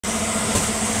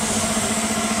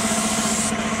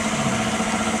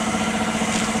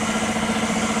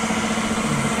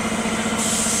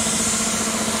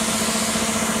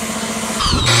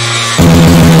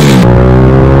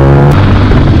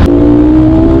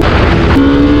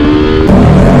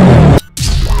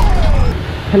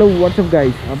Hello WhatsApp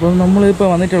guys. അപ്പം നമ്മളിപ്പോൾ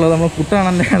വന്നിട്ടുള്ളത് നമ്മൾ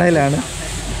കുട്ടാണൻ്റെ കടയിലാണ്.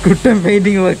 കുട്ടൻ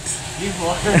പെയിൻറ്റിങ് വർക്ക്സ്.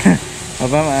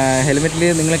 അപ്പം ഹെൽമെറ്റിൽ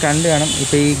നിങ്ങൾ കണ്ടു കാണും,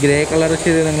 ഇപ്പോൾ ഈ ഗ്രേ കളർ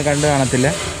ചെയ്ത് നിങ്ങൾ കണ്ടു കാണത്തില്ല.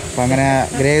 അപ്പോൾ അങ്ങനെ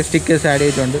ഗ്രേ സ്റ്റിക്കേഴ്സ് ആഡ്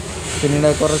ചെയ്തിട്ടുണ്ട്, പിന്നീട്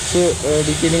കുറച്ച്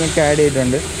ഡീറ്റെയിലിംഗ് ഒക്കെ ആഡ്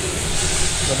ചെയ്തിട്ടുണ്ട്.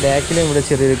 അപ്പോൾ ബാക്കിലും ഇവിടെ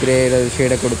ചെറിയൊരു ഗ്രേ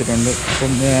ഷെയ്ഡൊക്കെ കൊടുത്തിട്ടുണ്ട്.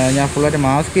 അപ്പം ഞാൻ ഫുള്ളായിട്ട്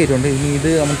മാസ്ക് ചെയ്തിട്ടുണ്ട്. ഇനി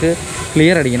ഇത് നമുക്ക്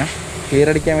ക്ലിയർ അടിക്കണം. ക്ലിയർ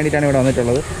അടിക്കാൻ വേണ്ടിയിട്ടാണ് ഇവിടെ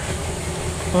വന്നിട്ടുള്ളത്.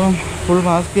 അപ്പം ഫുൾ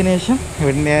മാസ്കിന് ശേഷം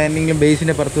ഇവിടെ എന്തെങ്കിലും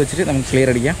ബേസിൻ്റെ പുറത്ത് വെച്ചിട്ട് നമുക്ക് ക്ലിയർ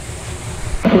അടിക്കാം.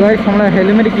 അപ്പോൾ നമ്മൾ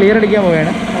ഹെൽമെറ്റ് ക്ലിയർ അടിക്കാൻ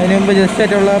പോവുകയാണ്. അതിന് മുമ്പ് ജസ്റ്റ്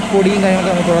ആയിട്ടുള്ള പൊടിയും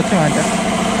കാര്യങ്ങളൊക്കെ നമുക്ക് കുറച്ച് മാറ്റാം.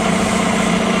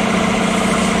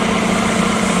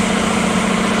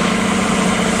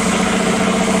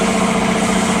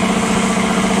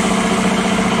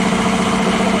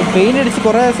 പെയിൻ്റ് അടിച്ച്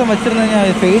കുറേ ദിവസം വെച്ചിരുന്നു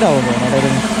കഴിഞ്ഞാൽ ഫെയ്ഡ് ആവും തോന്നുന്നു. അതായത്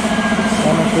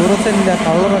കാരണം ഫ്ലൂറസെൻ്റിൻ്റെ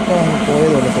കളറൊക്കെ നമുക്ക്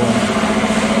പോയതുപോലെ തോന്നുന്നു.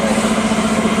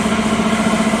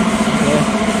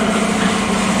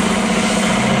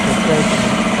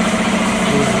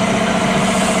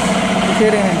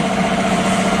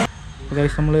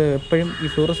 ഗൈസ്, നമ്മൾ എപ്പോഴും ഈ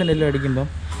ഫ്ലൂറസെൻ്റ് എല്ലാം അടിക്കുമ്പം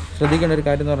ശ്രദ്ധിക്കേണ്ട ഒരു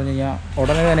കാര്യം എന്ന് പറഞ്ഞു കഴിഞ്ഞാൽ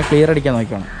ഉടനെ തന്നെ ക്ലിയർ അടിക്കാൻ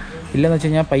നോക്കണം. ഇല്ലെന്ന് വെച്ച്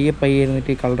കഴിഞ്ഞാൽ പയ്യെ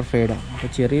ഇരുന്നിട്ട് ഈ കളർ ഫെയ്ഡാണ്. അപ്പോൾ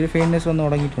ചെറിയൊരു ഫെയ്ഡ്നെസ് വന്ന്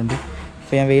തുടങ്ങിയിട്ടുണ്ട്.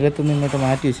 അപ്പോൾ ഞാൻ വെയിലത്തുനിന്ന് ഇങ്ങോട്ട്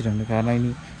മാറ്റി വെച്ചിട്ടുണ്ട്. കാരണം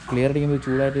ഇനി ക്ലിയർ അടിക്കുമ്പോൾ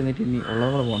ചൂടായിട്ട് നിന്നിട്ട് ഇനി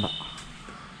ഉള്ളവളെ പോകണ്ട.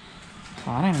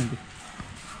 സാധനമാണ്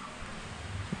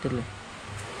സെറ്റല്ലേ?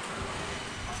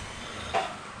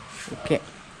 ഓക്കെ.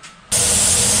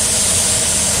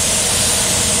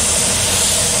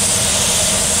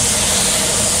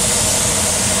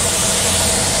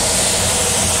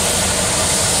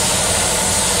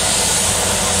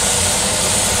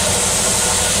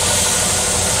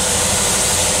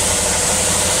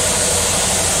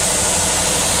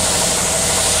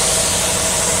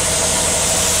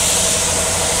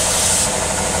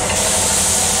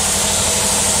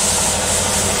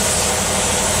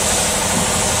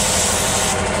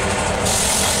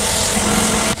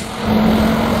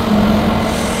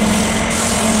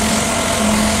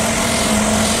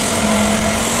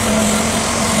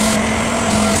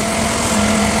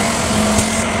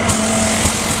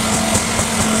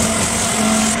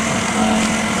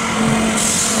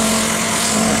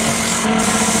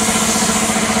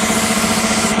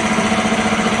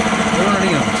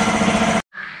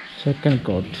 Second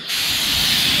coat.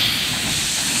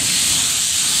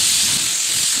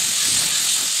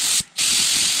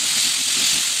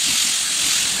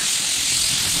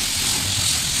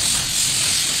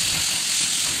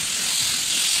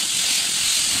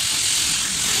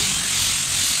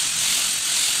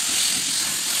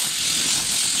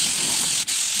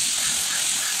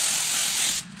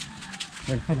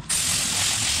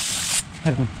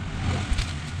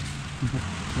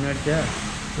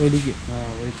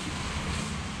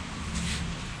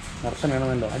 അർത്ഥം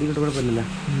വേണമല്ലോ. അടിയിലോട്ട് കുഴപ്പമില്ലല്ലോ.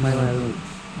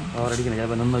 അവരടിക്കണം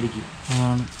ചിലപ്പോൾ നന്നടിക്കും.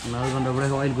 അതുകൊണ്ട് ഇവിടെ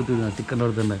ഓയിൽ കുത്തി വിടുന്ന ചിക്കൻ്റെ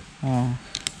അടുത്തുണ്ട്.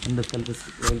 എൻ്റെ സ്ഥലത്ത്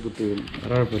ഓയിൽ കുത്തി വിടും.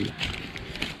 വേറെ കുഴപ്പമില്ല.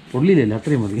 പൊള്ളിയില്ലല്ലോ,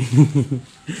 അത്രയും മതി.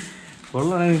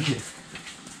 കൊള്ളാനില്ല.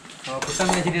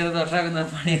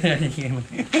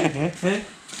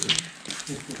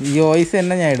 ഈ വോയിസ്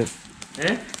തന്നെ ഞാൻ ഇടും.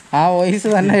 ആ വോയിസ്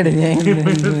തന്നെ ഇടും ഞാൻ.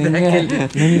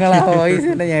 നിങ്ങൾ ആ വോയിസ്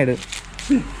തന്നെ ഞാൻ ഇടും.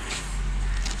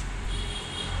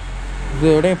 ഇത്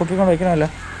എവിടെ പൊക്കിക്കൊണ്ട് വയ്ക്കണമല്ലോ.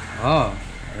 ആ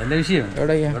അതല്ല വിഷയം.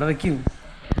 എവിടെ വയ്ക്കും?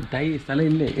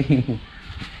 സ്ഥലമില്ലേ?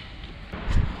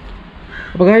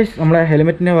 അപ്പോൾ ഗൈസ്, നമ്മളെ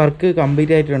ഹെൽമെറ്റിൻ്റെ വർക്ക്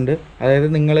കംപ്ലീറ്റ് ആയിട്ടുണ്ട്. അതായത്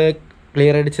നിങ്ങൾ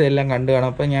ക്ലിയർ അടിച്ചതെല്ലാം കണ്ടു കാണാം.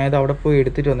 അപ്പോൾ ഞാനിത് അവിടെ പോയി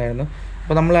എടുത്തിട്ട് വന്നായിരുന്നു.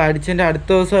 അപ്പോൾ നമ്മൾ അടിച്ചതിൻ്റെ അടുത്ത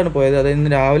ദിവസമാണ് പോയത്. അതായത് ഇന്ന്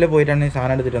രാവിലെ പോയിട്ടാണ് ഈ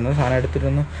സാധനം എടുത്തിട്ട് വന്നത്. സാധനം എടുത്തിട്ട്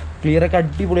വന്ന് ക്ലിയറൊക്കെ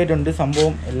അടിപൊളിയായിട്ടുണ്ട്.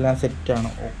 സംഭവം എല്ലാം സെറ്റാണ്,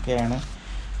 ഓക്കെയാണ്.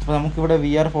 അപ്പോൾ നമുക്കിവിടെ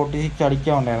VR46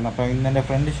 അടിക്കാനുണ്ടായിരുന്നു. അപ്പം ഇന്ന് എൻ്റെ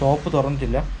ഫ്രണ്ട് ഷോപ്പ്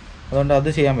തുറന്നിട്ടില്ല, അതുകൊണ്ട് അത്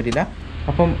ചെയ്യാൻ പറ്റില്ല.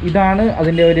 അപ്പം ഇതാണ്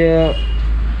അതിൻ്റെ ഒരു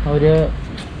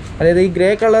അതായത് ഈ ഗ്രേ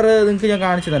കളർ നിങ്ങൾക്ക് ഞാൻ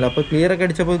കാണിച്ചു തന്നല്ലോ. അപ്പോൾ ക്ലിയറൊക്കെ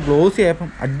അടിച്ചപ്പോൾ ഗ്ലോസി ആയപ്പം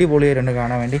അടിപൊളിയായിട്ടുണ്ട്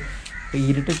കാണാൻ വേണ്ടി.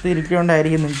 ഇരുട്ടത്ത്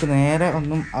ഇരിക്കൊണ്ടായിരിക്കും നിങ്ങൾക്ക് നേരെ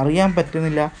ഒന്നും അറിയാൻ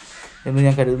പറ്റുന്നില്ല എന്ന്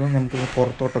ഞാൻ കരുതുന്നു. നമുക്ക്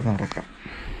പുറത്തോട്ടൊന്ന് ഇറക്കാം.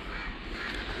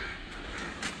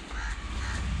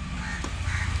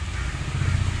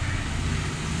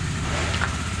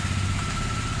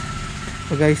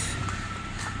 അപ്പോൾ ഗൈസ്,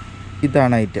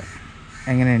 ഇതാണ് ഐറ്റം.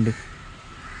 എങ്ങനെയുണ്ട്?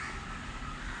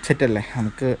 സെറ്റല്ലേ?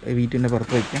 നമുക്ക് വീട്ടിൻ്റെ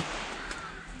പുറത്ത് വയ്ക്കാം.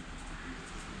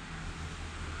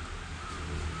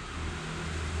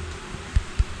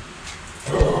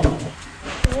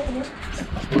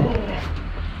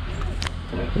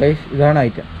 ഗൈസ്, ഇതാണ്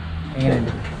ഐറ്റം.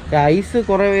 എങ്ങനെയുണ്ട്? ഐസ്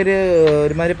കുറേ പേര്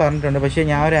ഒരുമാതിരി പറഞ്ഞിട്ടുണ്ട്. പക്ഷേ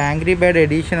ഞാൻ ഒരു ആംഗ്രി ബേർഡ്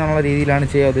എഡീഷൻ എന്നുള്ള രീതിയിലാണ്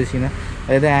ചെയ്യാൻ ഉദ്ദേശിക്കുന്നത്.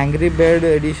 അതായത് ആംഗ്രി ബേർഡ്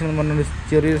എഡീഷൻ എന്ന് പറഞ്ഞൊരു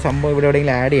ചെറിയൊരു സംഭവം ഇവിടെ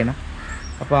എവിടെയെങ്കിലും ആഡ് ചെയ്യണം.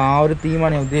 അപ്പോൾ ആ ഒരു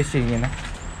തീമാണ് ഞാൻ ഉദ്ദേശിച്ചിരിക്കുന്നത്.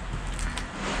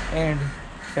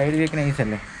 സൈഡ് വീക്ക് നൈസ്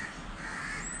അല്ലേ?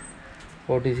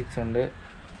 46 ഉണ്ട്.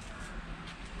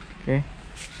 ഓക്കെ,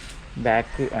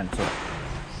 ബാക്ക് കാണിച്ചു.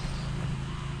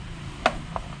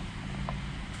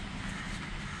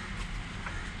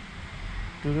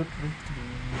 അപ്പോൾ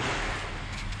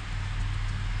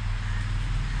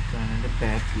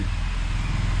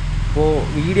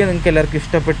വീഡിയോ നിങ്ങൾക്ക് എല്ലാവർക്കും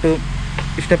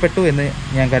ഇഷ്ടപ്പെട്ടു എന്ന്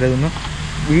ഞാൻ കരുതുന്നു.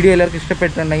 വീഡിയോ എല്ലാവർക്കും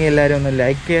ഇഷ്ടപ്പെട്ടിട്ടുണ്ടെങ്കിൽ എല്ലാവരും ഒന്ന്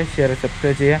ലൈക്ക് ചെയ്യുക, ഷെയർ,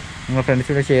 സബ്സ്ക്രൈബ് ചെയ്യുക, നിങ്ങളുടെ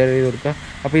ഫ്രണ്ട്സിലൂടെ ഷെയർ ചെയ്ത് കൊടുക്കുക.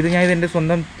 അപ്പോൾ ഇത് എൻ്റെ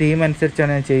സ്വന്തം തീം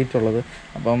അനുസരിച്ചാണ് ഞാൻ ചെയ്തിട്ടുള്ളത്.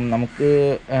 അപ്പം നമുക്ക്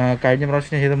കഴിഞ്ഞ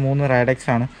പ്രാവശ്യം ചെയ്ത 3 റൈഡക്സ്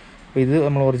ആണ്. അപ്പോൾ ഇത്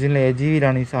നമ്മൾ ഒറിജിനൽ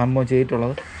AGVയിലാണ് ഈ സംഭവം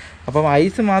ചെയ്തിട്ടുള്ളത്. അപ്പം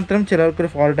ഐസ് മാത്രം ചിലർക്കൊരു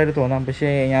ഫോൾട്ടായിട്ട് തോന്നാം, പക്ഷേ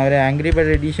ഞാൻ ഒരു ആംഗ്രി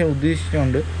ബേർഡ് എഡീഷൻ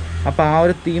ഉദ്ദേശിച്ചിട്ടുണ്ട്. അപ്പോൾ ആ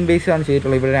ഒരു തീം ബേസിലാണ്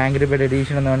ചെയ്തിട്ടുള്ളത്. ഇവിടെ ഒരു ആംഗ്രി ബേർഡ്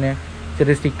എഡീഷൻ എന്ന് പറഞ്ഞാൽ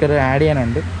ചെറിയ സ്റ്റിക്കർ ആഡ്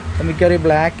ചെയ്യാനുണ്ട്. അപ്പോൾ മിക്കവാറും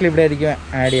ബ്ലാക്കിൽ ഇവിടെ ആയിരിക്കും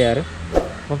ആഡ് ചെയ്യാറ്.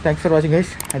 അപ്പോൾ താങ്ക്സ് ഫോർ വാച്ചിങ്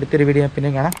ഗൈസ്. അടുത്തൊരു വീഡിയോ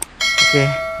പിന്നെ കാണാം. Okay,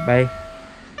 by.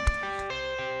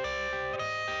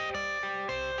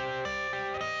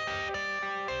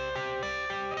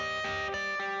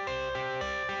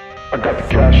 I got the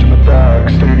cash in the bag,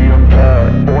 stadium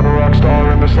packed. Born a rock star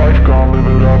in this life, gon' live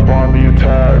it up on the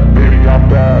attack. Baby, I'm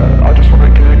bad, I just wanna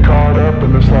get caught up in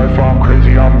this life. I'm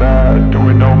crazy, I'm mad,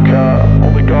 doing no cap.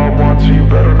 Only God wants, so you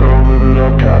better go live it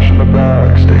up. Cash in the bag,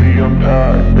 stadium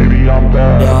packed. Baby, I'm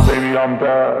bad, baby, I'm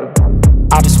bad.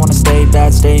 I just wanna stay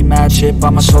bad, stay mad. Chip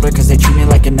on my shoulder cause they treat me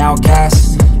like an outcast.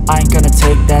 I ain't gonna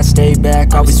take that, stay back.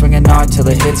 I'll be swinging hard till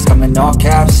the hits come in all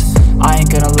caps. I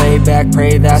ain't gonna lay back,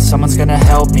 pray that someone's gonna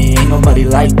help me. Ain't nobody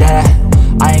like that.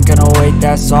 I ain't gonna wait,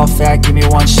 that's all fact. Give me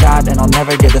one shot and I'll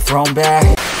never get the throne back.